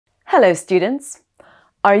Hello students!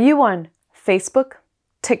 Are you on Facebook,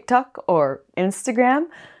 TikTok, or Instagram?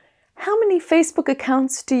 How many Facebook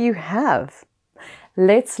accounts do you have?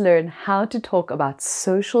 Let's learn how to talk about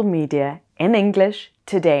social media in English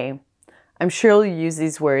today. I'm sure you'll use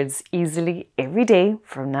these words easily every day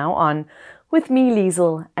from now on with me,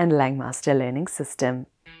 Liesl, and Langmaster Learning System.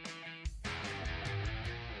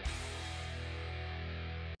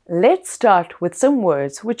 Let's start with some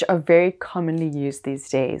words which are very commonly used these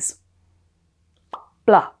days.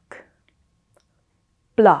 Block.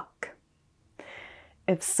 Block.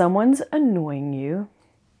 If someone's annoying you,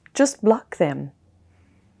 just block them.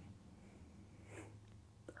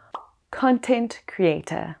 Content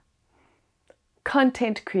creator.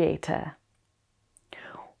 Content creator.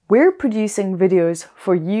 We're producing videos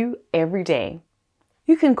for you every day.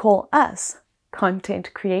 You can call us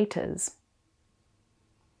content creators.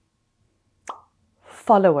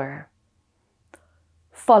 Follower.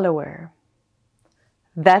 Follower.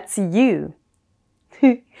 That's you.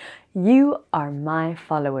 You are my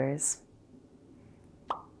followers.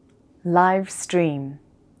 Live stream.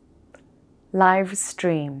 Live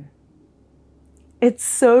stream. It's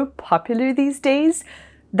so popular these days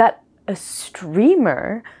that a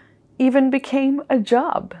streamer even became a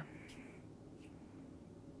job.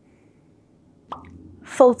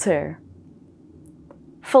 Filter.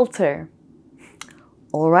 Filter.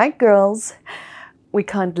 All right, girls, we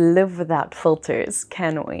can't live without filters,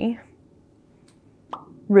 can we?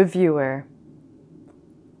 Reviewer.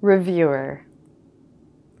 Reviewer.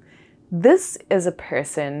 This is a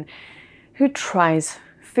person who tries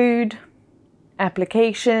food,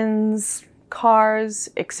 applications, cars,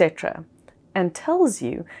 etc. and tells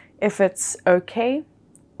you if it's okay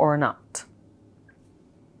or not.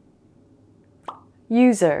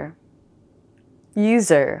 User.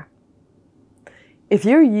 User. If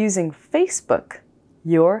you're using Facebook,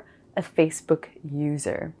 you're a Facebook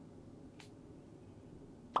user.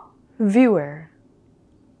 Viewer.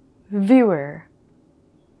 Viewer.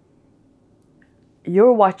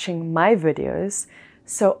 You're watching my videos,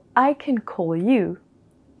 so I can call you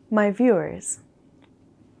my viewers.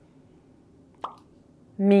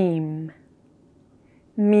 Meme.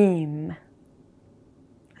 Meme.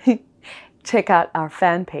 Check out our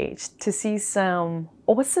fan page to see some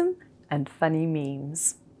awesome and funny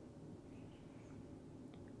memes.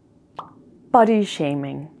 Body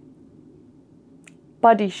shaming.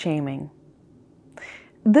 Body shaming.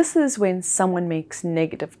 This is when someone makes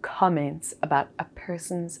negative comments about a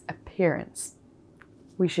person's appearance.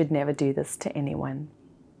 We should never do this to anyone.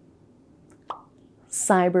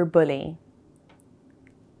 Cyberbully.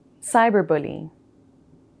 Cyberbully.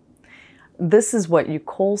 This is what you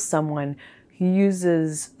call someone who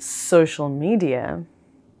uses social media,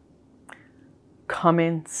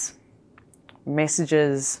 comments,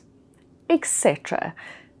 messages, etc.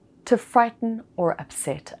 to frighten or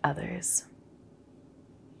upset others.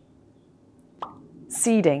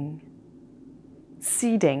 Seeding.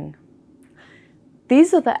 Seeding.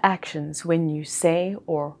 These are the actions when you say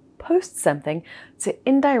or post something to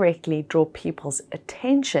indirectly draw people's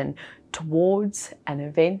attention towards an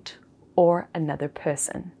event or another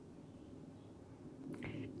person.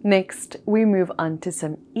 Next, we move on to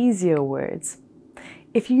some easier words.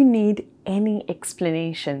 If you need any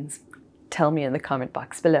explanations, tell me in the comment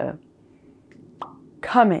box below.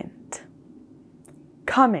 Comment.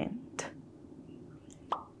 Comment.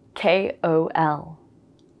 KOL.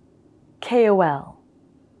 KOL.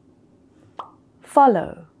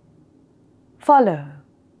 Follow. Follow.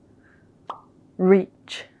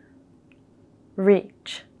 Reach.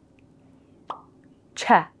 Reach.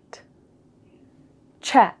 Chat.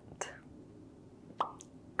 Chat.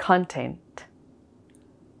 Content.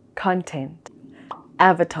 Content.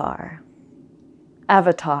 Avatar.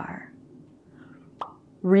 Avatar.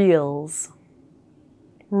 Reels.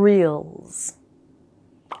 Reels.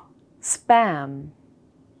 Spam.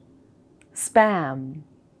 Spam.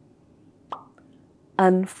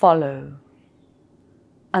 Unfollow.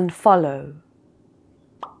 Unfollow.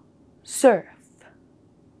 Surf.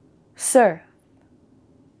 Surf.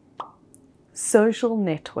 Social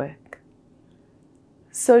network.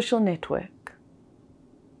 Social network.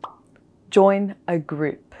 Join a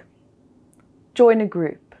group. Join a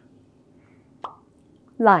group.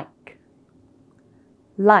 Like.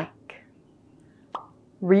 Like.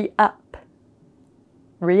 Re-up.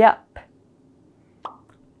 Re-up.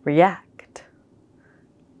 React.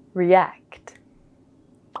 React.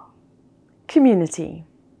 Community.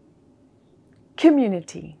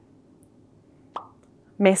 Community.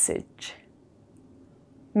 Message.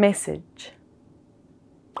 Message.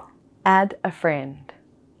 Add a friend.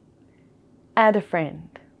 Add a friend.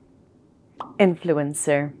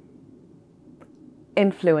 influencer,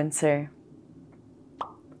 influencer.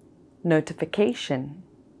 Notification,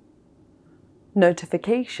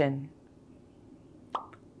 notification.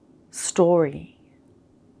 Story,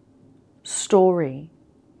 story.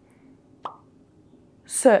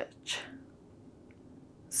 Search,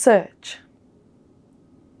 search.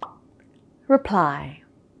 Reply,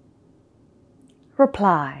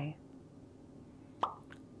 reply.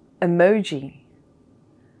 Emoji,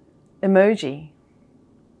 emoji.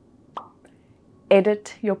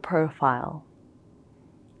 Edit your profile,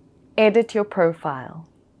 edit your profile.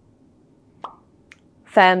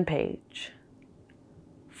 Fan page,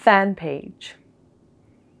 fan page.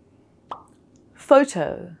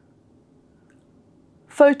 Photo,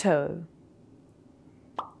 photo.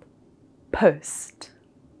 Post,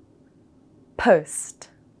 post.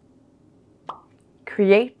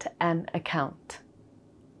 Create an account,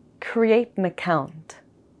 create an account.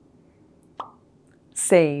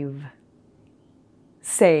 Save,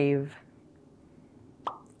 save.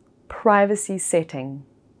 Privacy setting,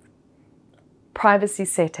 privacy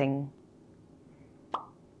setting.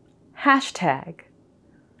 Hashtag,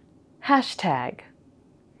 hashtag.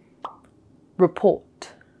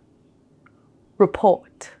 Report,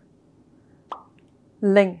 report.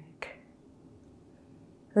 Link,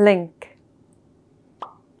 link.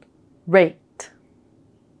 Rate,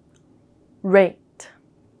 rate.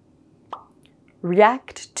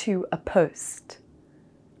 React to a post,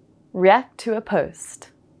 react to a post.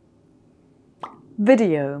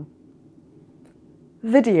 Video,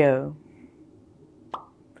 video.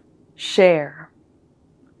 Share,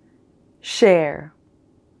 share.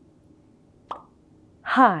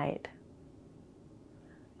 Hide,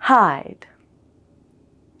 hide.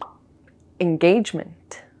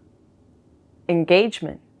 Engagement,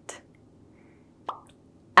 engagement.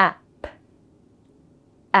 App,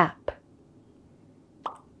 app.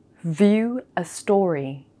 View a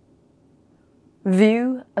story,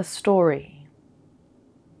 view a story.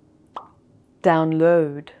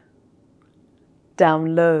 Download,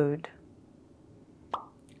 download.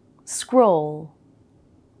 Scroll,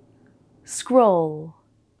 scroll.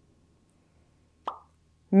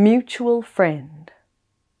 Mutual friend,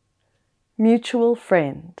 mutual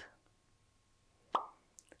friend.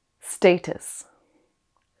 Status,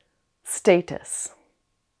 status.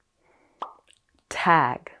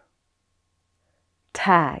 Tag,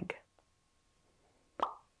 tag.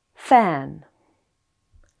 Fan,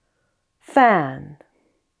 fan.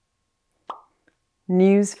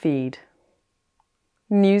 Newsfeed,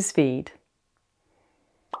 newsfeed.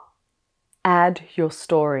 Add your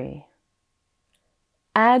story,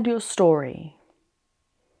 add your story.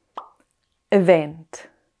 Event,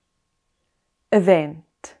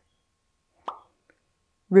 event.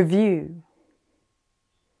 Review,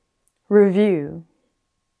 review.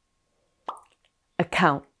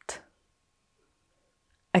 Account,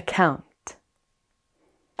 account.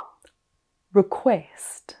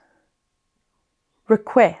 Request,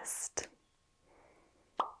 request.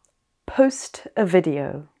 Post a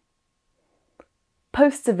video,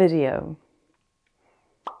 post a video.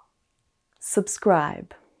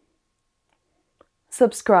 Subscribe,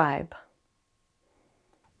 subscribe.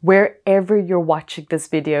 Wherever you're watching this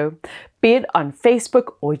video, be it on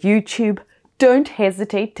Facebook or YouTube, don't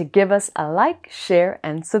hesitate to give us a like, share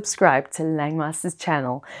and subscribe to Langmaster's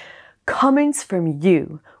channel. Comments from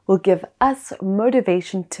you will give us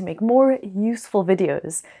motivation to make more useful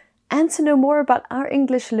videos. And to know more about our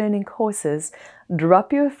English learning courses,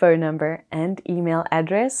 drop your phone number and email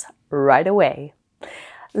address right away.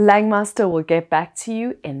 Langmaster will get back to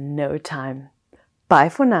you in no time. Bye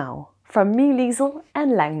for now. From me, Liesl,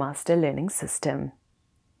 and Langmaster Learning System.